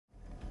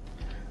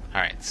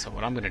Alright, so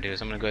what I'm going to do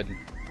is I'm going to go ahead and...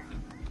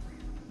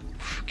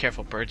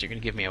 Careful, birds, you're going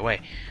to give me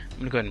away. I'm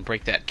going to go ahead and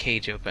break that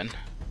cage open.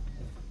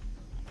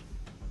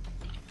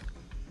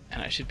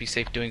 And I should be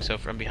safe doing so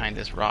from behind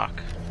this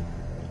rock.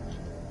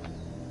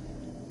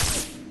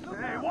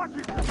 Hey, watch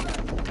it.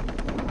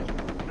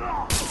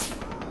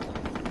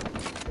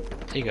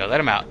 There you go, let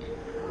him out.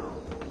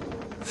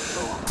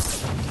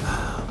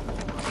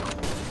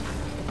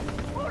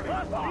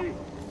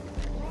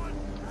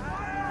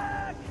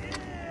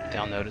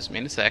 They'll notice me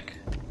in a sec.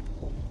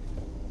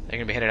 They're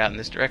gonna be headed out in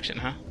this direction,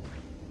 huh?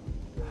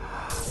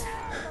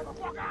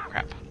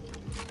 Crap.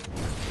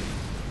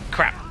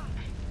 Crap.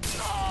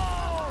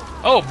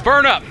 Oh,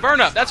 burn up!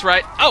 Burn up! That's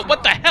right! Oh,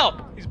 what the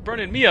hell? He's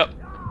burning me up!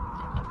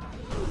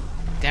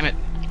 Damn it.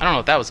 I don't know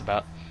what that was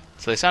about.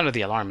 So they sounded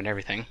the alarm and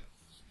everything.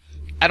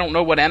 I don't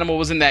know what animal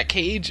was in that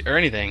cage or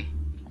anything.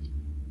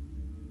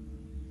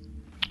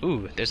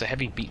 Ooh, there's a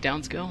heavy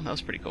beatdown skill? That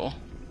was pretty cool.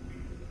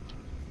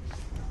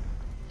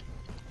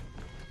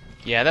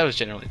 Yeah, that was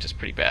generally just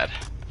pretty bad.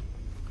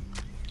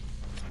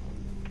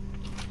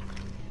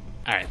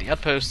 Alright, the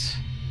outpost.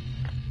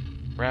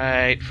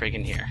 Right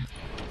friggin' here.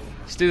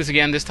 Let's do this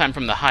again, this time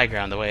from the high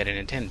ground, the way I had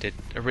intended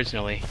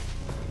originally.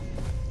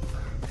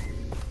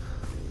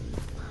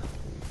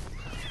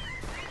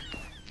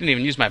 Didn't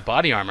even use my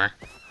body armor.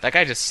 That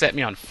guy just set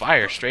me on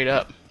fire straight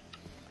up.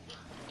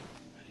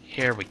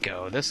 Here we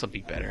go. This will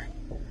be better.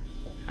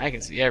 I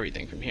can see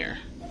everything from here.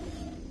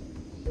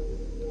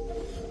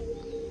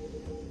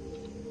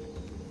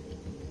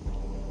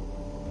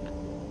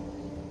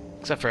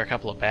 Except for a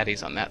couple of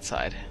baddies on that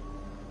side.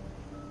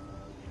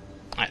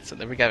 Alright, so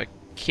there we got a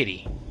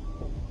kitty.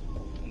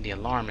 And the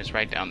alarm is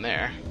right down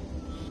there.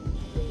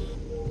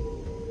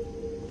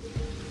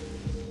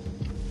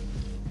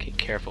 Okay,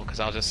 careful, because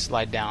I'll just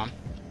slide down.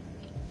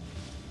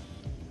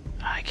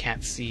 I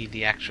can't see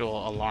the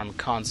actual alarm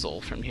console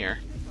from here.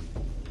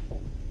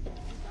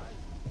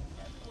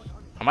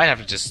 I might have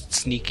to just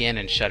sneak in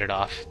and shut it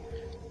off.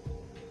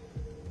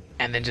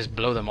 And then just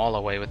blow them all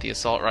away with the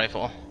assault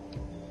rifle.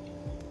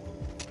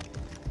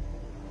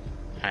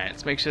 Alright,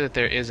 let's make sure that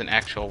there is an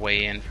actual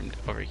way in from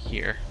over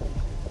here.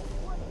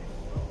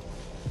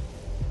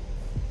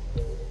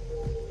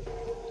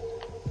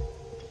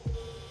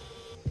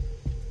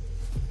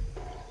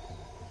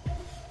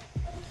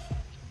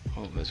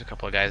 Oh, there's a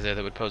couple of guys there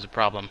that would pose a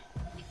problem.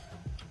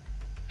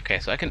 Okay,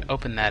 so I can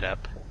open that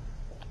up.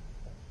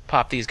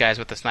 Pop these guys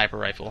with the sniper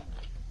rifle.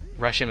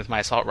 Rush in with my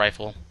assault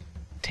rifle.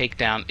 Take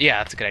down... Yeah,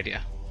 that's a good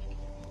idea.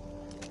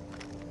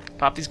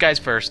 Pop these guys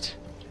first.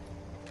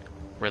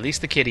 Release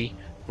the kitty.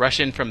 Rush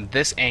in from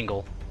this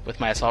angle with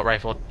my assault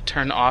rifle.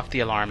 Turn off the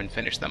alarm and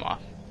finish them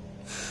off.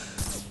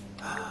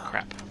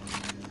 Crap.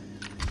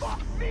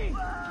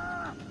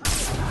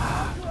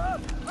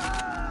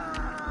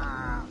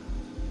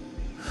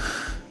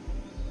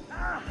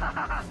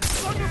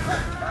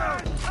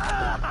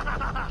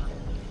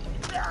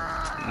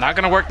 Not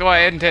gonna work the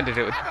way I intended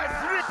it would.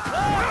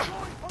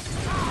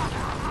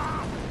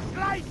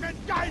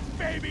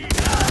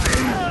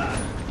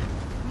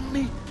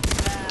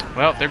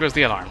 Well, there goes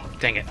the alarm.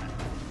 Dang it.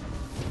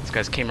 These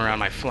guys came around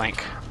my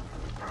flank.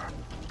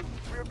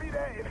 We'll be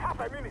there in half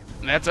a minute.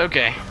 That's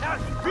okay.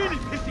 That's really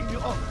pissing you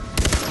off.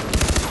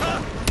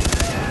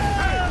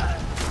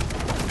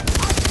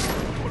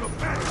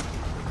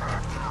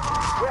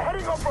 We're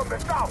heading up from the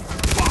south.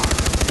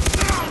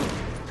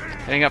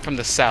 Heading up from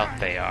the south,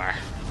 they are.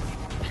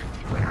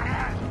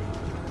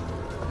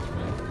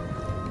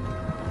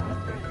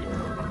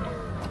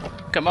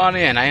 Come on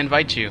in, I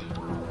invite you.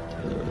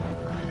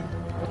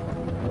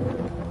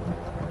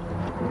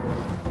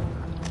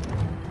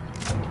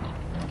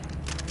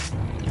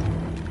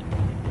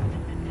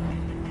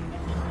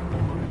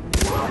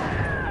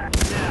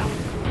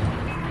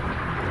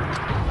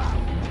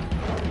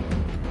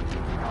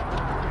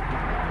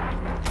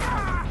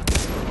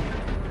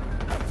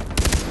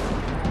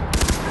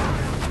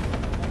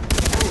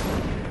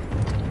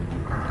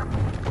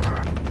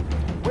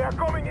 We are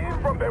coming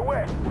in from the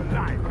west.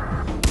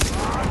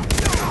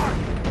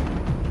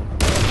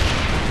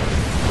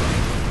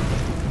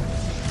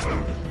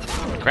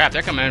 Crap,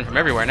 they're coming in from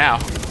everywhere now.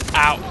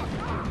 Ow!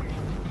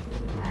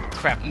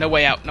 Crap, no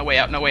way out, no way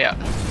out, no way out.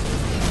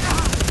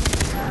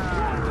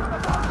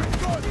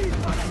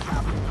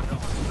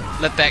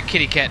 Let that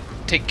kitty cat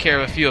take care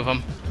of a few of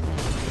them.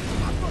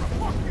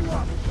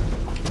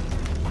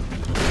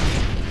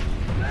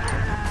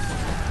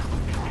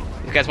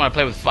 You guys want to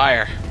play with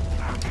fire.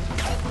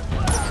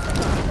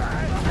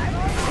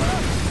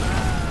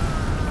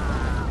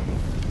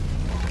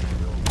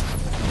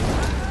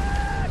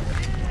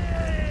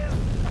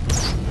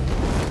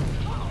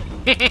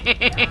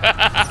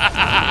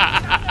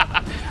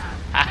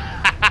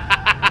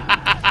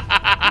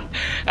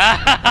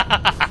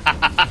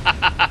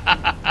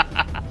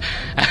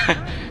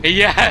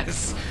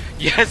 Yes!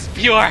 Yes,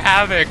 pure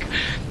Havoc!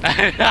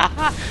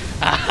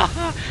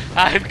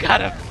 I've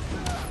got a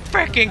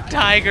freaking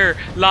tiger,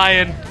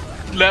 lion,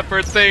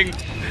 leopard thing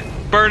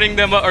burning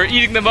them up, or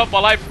eating them up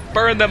while I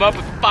burn them up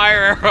with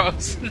fire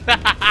arrows.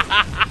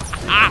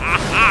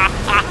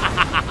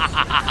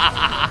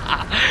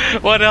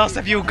 What else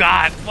have you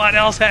got? What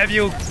else have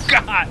you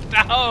got?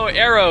 Oh,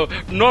 arrow.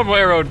 Normal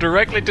arrow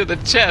directly to the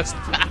chest.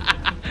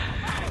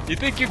 You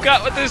think you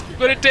got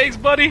what it takes,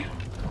 buddy?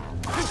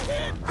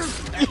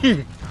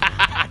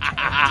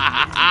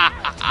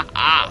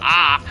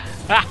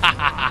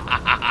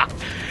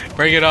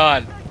 Bring it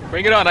on.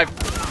 Bring it on. I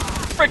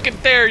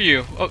freaking dare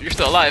you. Oh, you're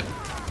still alive.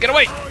 Get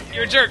away.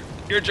 You're a jerk.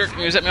 You're a jerk.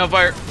 You set me on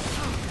fire.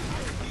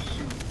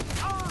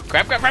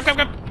 Crap, crap, crap, crap,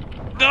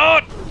 crap.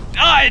 No!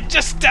 Oh, I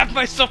just stabbed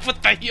myself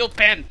with the heel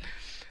pen.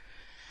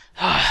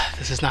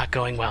 This is not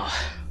going well.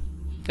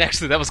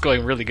 Actually, that was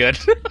going really good.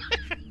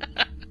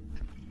 I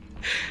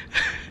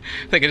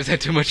think I just had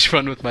too much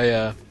fun with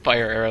my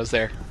fire arrows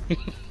there.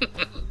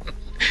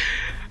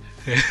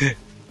 Okay,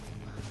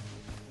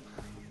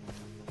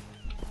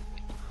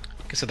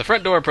 so the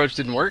front door approach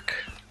didn't work.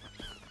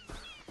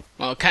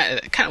 Well, it kind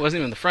of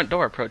wasn't even the front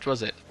door approach,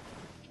 was it?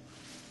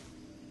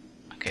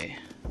 Okay.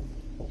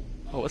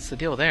 Oh, what's the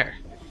deal there?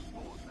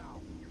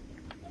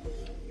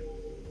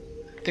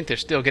 I think they're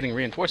still getting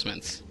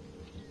reinforcements.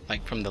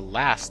 Like from the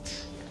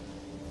last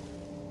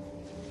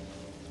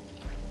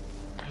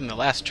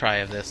try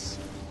of this.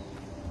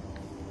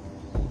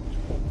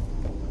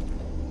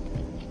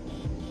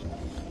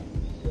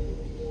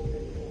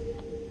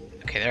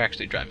 Okay, they're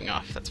actually driving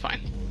off. That's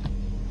fine.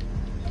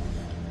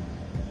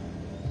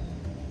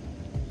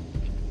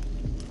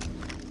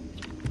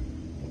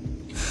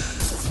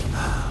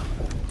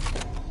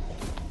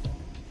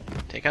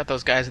 Take out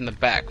those guys in the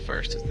back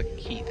first is the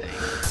key thing.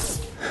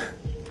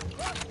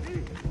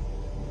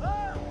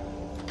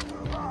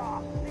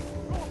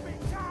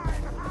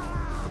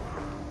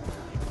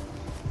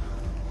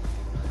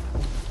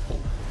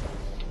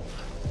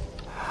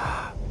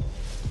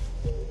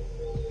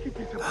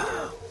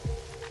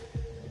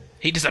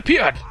 He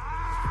disappeared!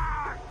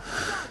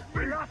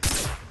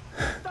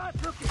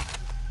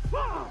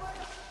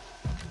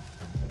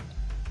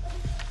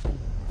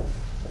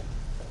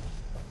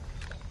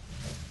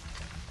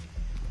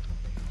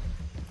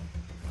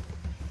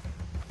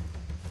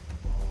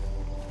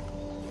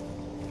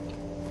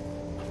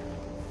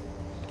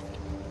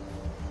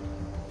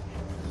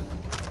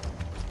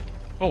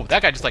 Oh,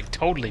 that guy just like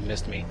totally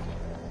missed me.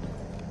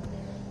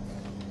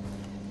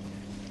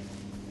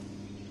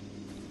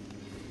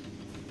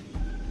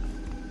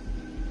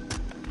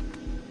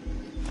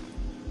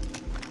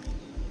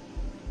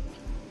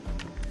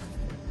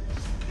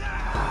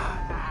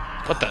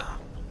 What the?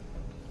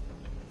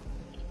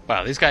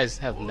 Wow, these guys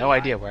have no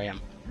idea where I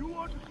am. You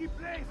want to keep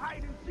playing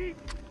hide and seek?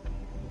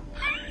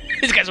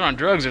 These guys are on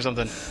drugs or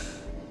something.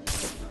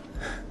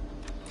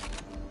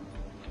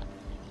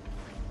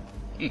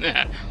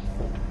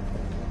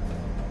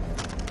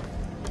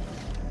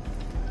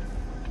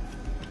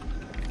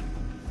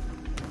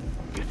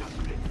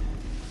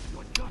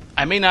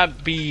 I may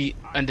not be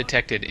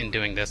undetected in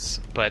doing this,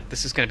 but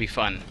this is going to be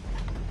fun.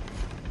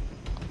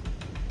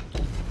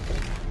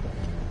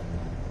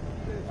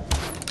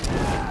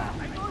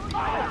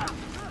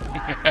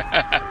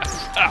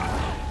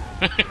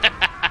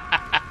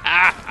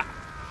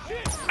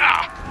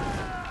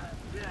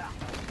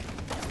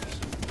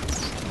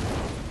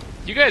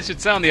 You guys should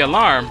sound the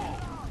alarm.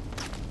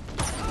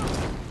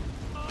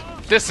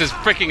 This is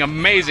freaking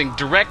amazing.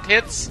 Direct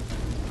hits.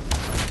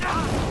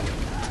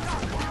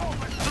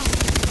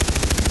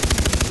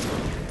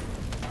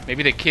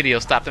 Maybe the kitty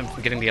will stop them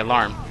from getting the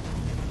alarm.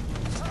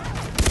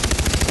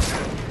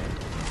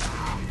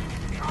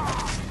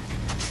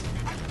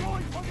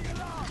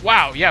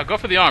 Wow, yeah, go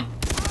for the arm.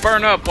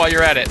 Burn up while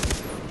you're at it.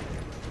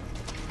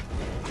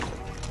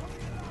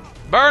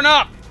 Burn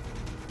up!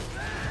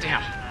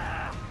 Damn.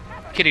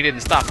 Kitty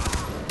didn't stop.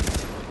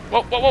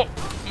 Whoa, whoa, whoa.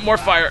 More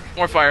fire,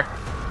 more fire.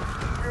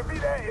 We'll be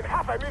there in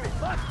half a minute.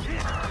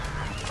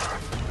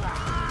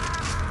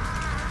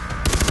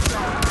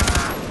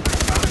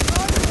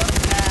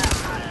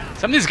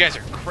 Some of these guys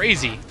are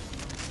crazy.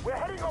 We're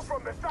heading up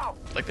from the south.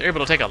 Like, they're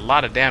able to take a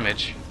lot of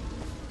damage.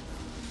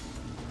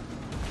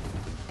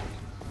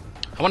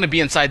 I want to be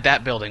inside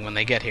that building when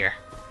they get here.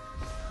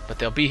 But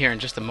they'll be here in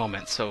just a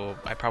moment, so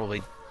I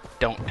probably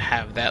don't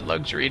have that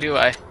luxury, do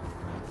I?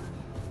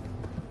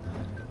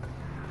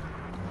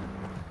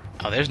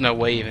 Oh, there's no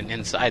way even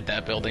inside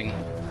that building.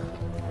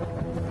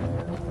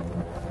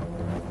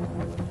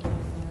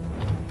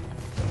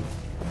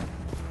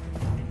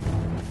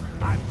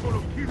 I'm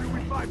gonna kill you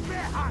with my bare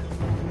hands.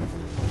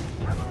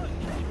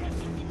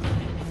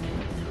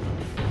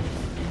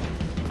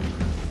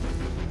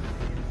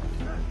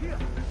 Here.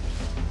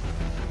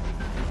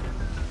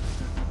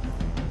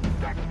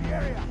 Back to the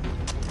area.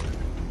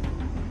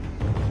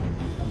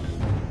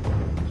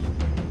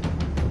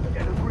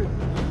 Get a grip.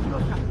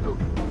 Not that look.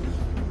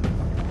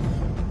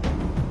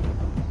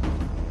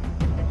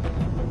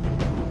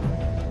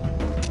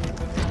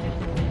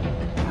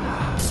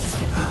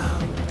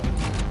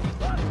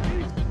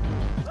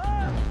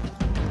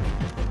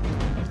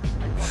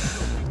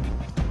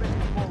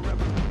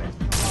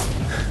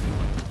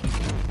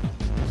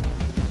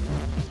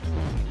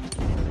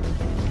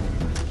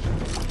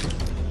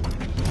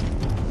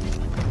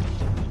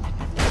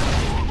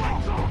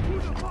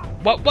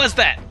 What was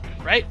that?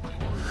 Right?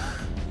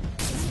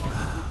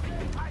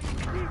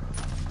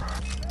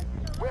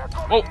 We're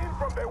coming Oh. in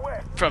from the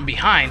west. From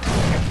behind.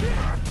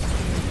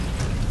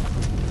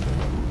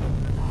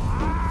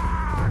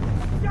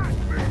 Got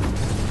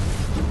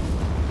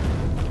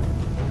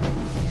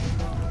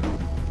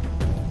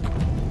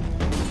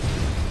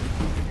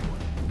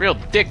me. Real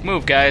dick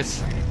move,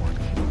 guys.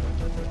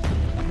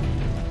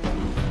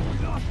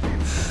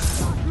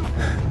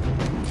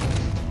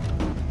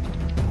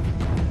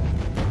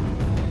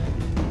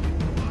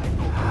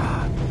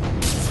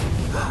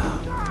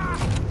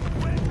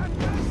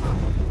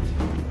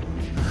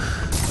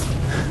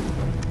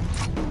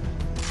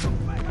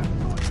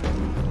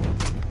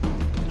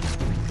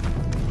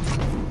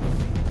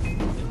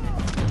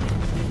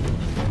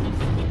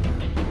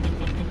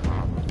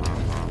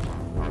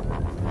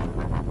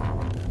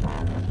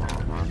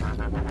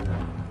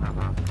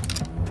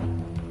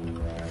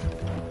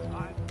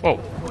 Whoa.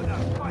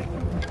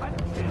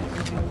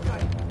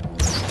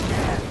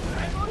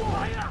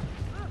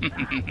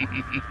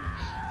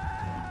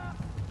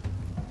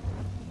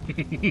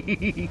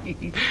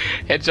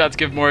 Headshots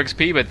give more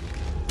XP, but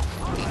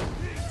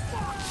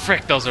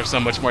frick, those are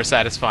so much more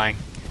satisfying.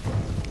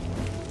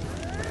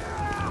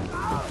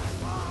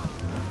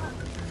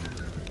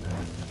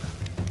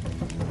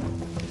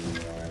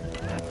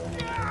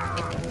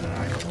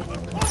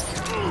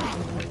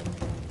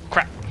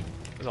 Crap.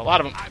 There's a lot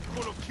of them.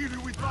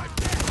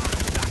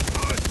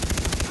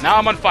 Now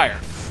I'm on fire.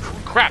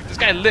 Crap, this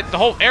guy lit the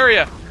whole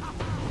area.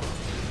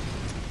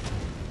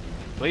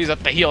 Please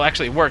let the heal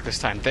actually work this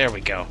time. There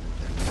we go.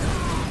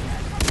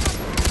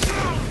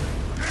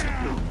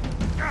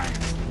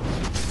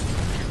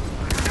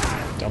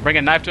 Don't bring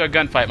a knife to a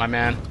gunfight, my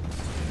man.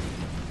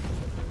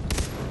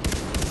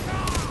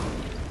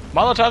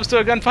 Molotovs to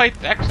a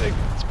gunfight? Actually,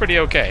 it's pretty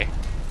okay.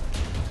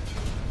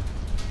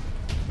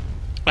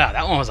 Wow,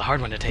 that one was a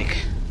hard one to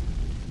take.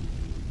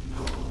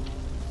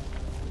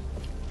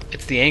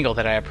 It's the angle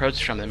that I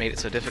approached from that made it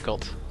so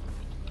difficult.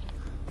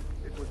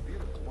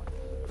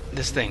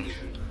 This thing.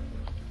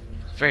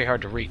 It's very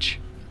hard to reach.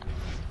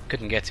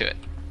 Couldn't get to it.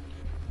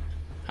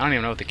 I don't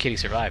even know if the kitty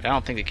survived. I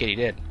don't think the kitty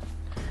did.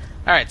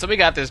 Alright, so we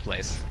got this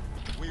place.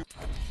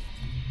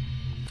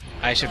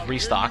 I should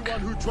restock.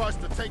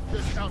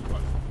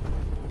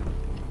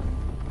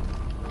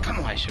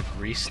 I should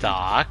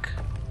restock.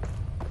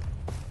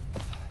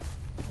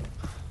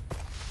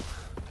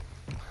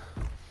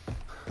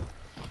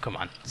 Oh, come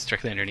on. It's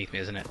strictly underneath me,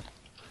 isn't it?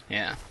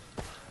 Yeah.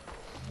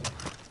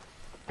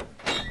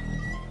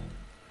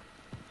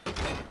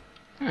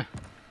 Huh.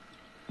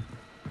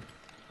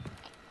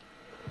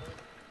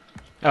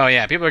 Oh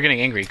yeah, people are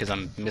getting angry because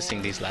I'm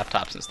missing these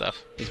laptops and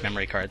stuff. These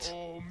memory cards.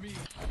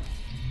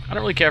 I don't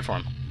really care for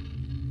them.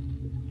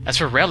 As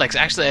for relics,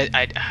 actually,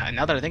 I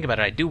now that I think about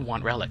it, I do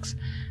want relics.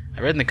 I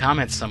read in the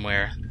comments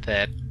somewhere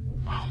that...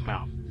 Oh,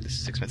 wow. This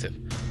is expensive.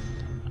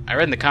 I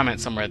read in the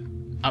comments somewhere...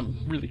 I'm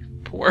really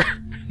poor.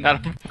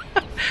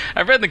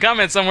 I read in the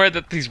comments somewhere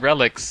that these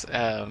relics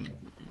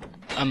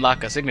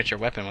unlock a signature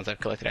weapon once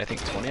I've collected, I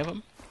think, 20 of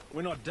them.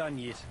 We're not done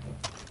yet.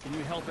 Can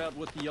you help out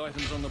with the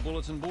items on the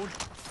bulletin board?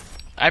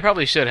 I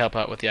probably should help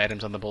out with the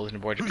items on the bulletin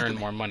board to earn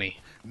more money.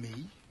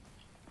 Me?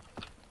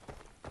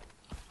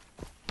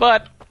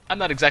 But I'm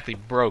not exactly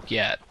broke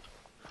yet.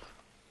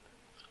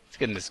 Let's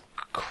get in this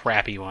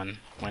crappy one.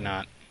 Why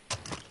not?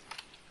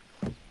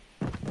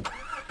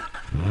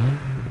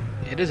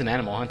 It is an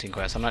animal hunting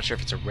quest. I'm not sure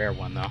if it's a rare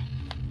one, though.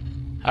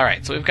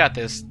 Alright, so we've got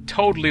this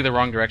totally the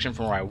wrong direction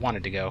from where I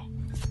wanted to go.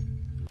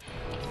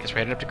 Guess we're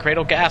headed up to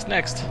Cradle Gas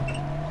next.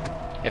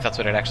 If that's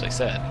what it actually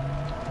said.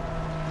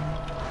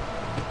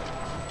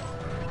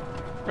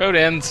 Road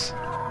ends.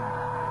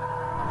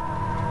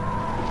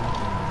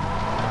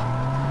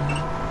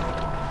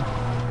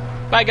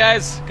 Bye,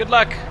 guys. Good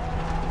luck.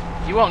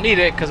 You won't need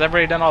it, because I've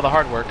already done all the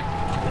hard work.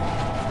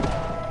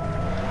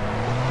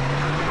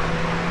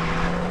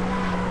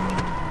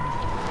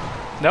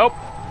 Nope.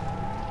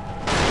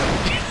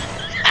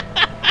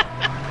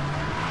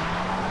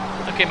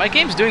 Okay, my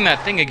game's doing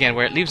that thing again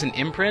where it leaves an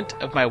imprint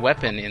of my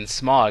weapon in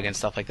smog and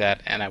stuff like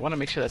that, and I want to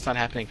make sure that's not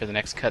happening for the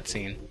next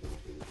cutscene.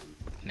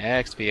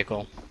 Next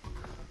vehicle.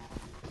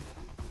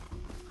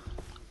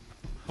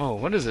 Oh,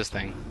 what is this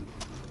thing?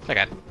 It's like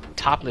a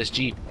topless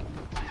Jeep.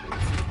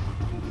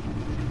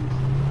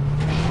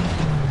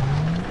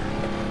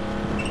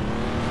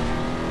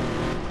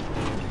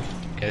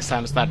 Okay, this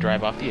time let's not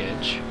drive off the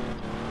edge.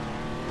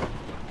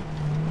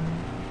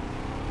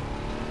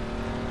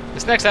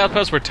 This next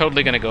outpost we're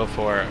totally going to go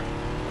for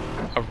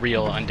a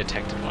real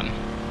undetected one.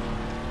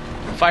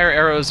 Fire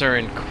arrows are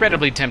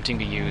incredibly tempting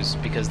to use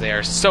because they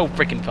are so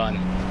freaking fun.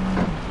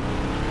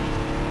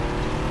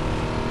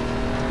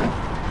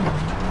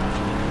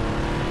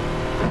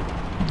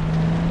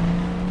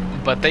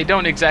 But they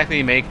don't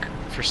exactly make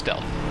for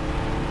stealth.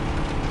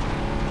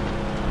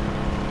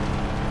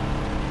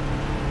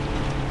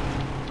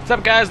 What's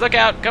up, guys? Look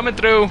out! Coming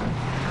through!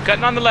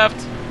 Cutting on the left.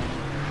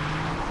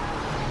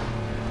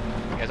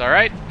 You guys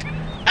alright?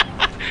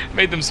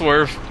 Made them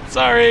swerve.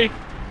 Sorry!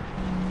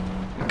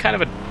 I'm kind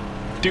of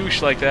a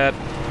douche like that.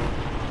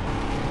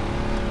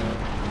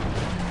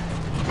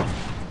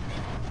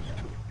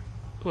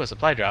 Ooh, a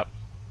supply drop.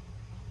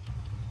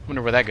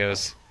 Wonder where that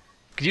goes.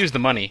 Could use the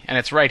money, and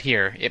it's right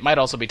here. It might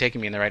also be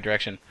taking me in the right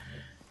direction.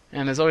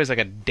 And there's always like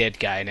a dead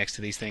guy next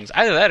to these things.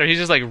 Either that or he's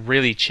just like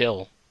really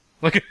chill.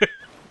 Look at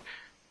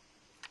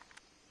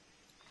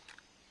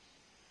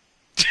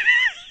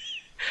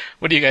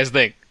What do you guys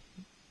think?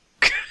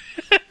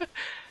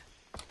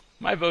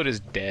 My vote is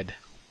dead.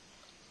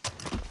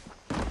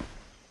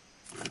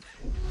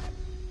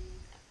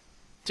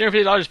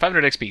 $250,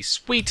 500 XP.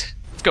 Sweet!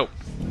 Let's go.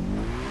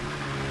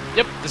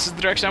 Yep, this is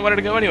the direction I wanted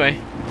to go anyway.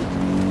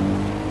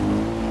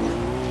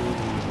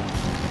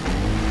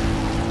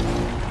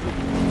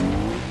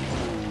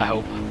 I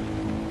hope.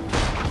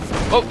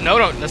 Oh, no,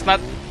 let's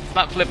not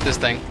flip this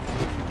thing.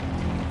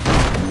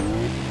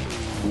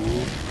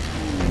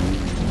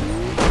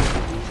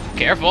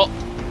 Careful.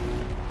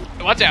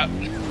 Watch out.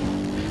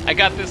 I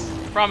got this.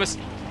 Promise.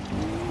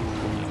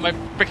 My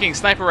freaking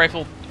sniper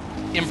rifle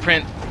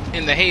imprint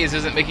in the haze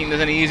isn't making this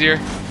any easier.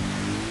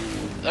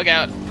 Look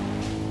out.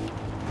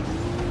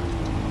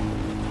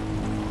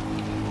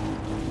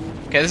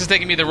 Okay, this is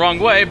taking me the wrong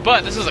way,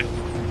 but this is a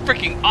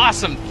freaking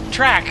awesome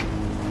track.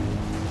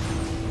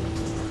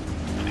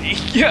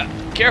 Yeah,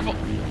 careful.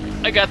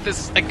 I got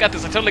this. I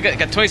totally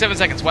got 27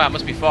 seconds. Wow, it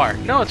must be far.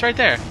 No, it's right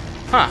there.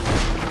 Huh.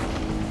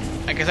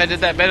 I guess I did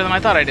that better than I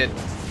thought I did.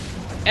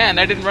 And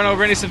I didn't run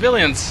over any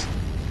civilians.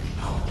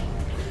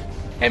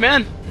 Hey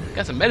man,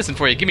 got some medicine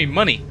for you. Give me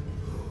money.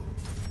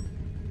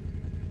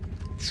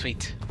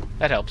 Sweet.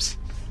 That helps.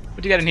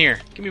 What do you got in here?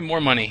 Give me more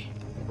money.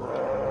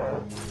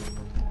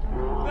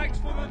 Thanks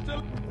for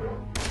the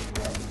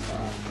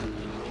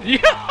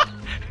Yeah!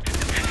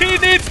 He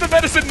needs the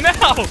medicine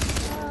now!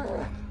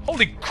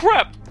 Holy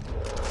crap!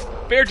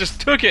 Bear just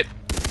took it!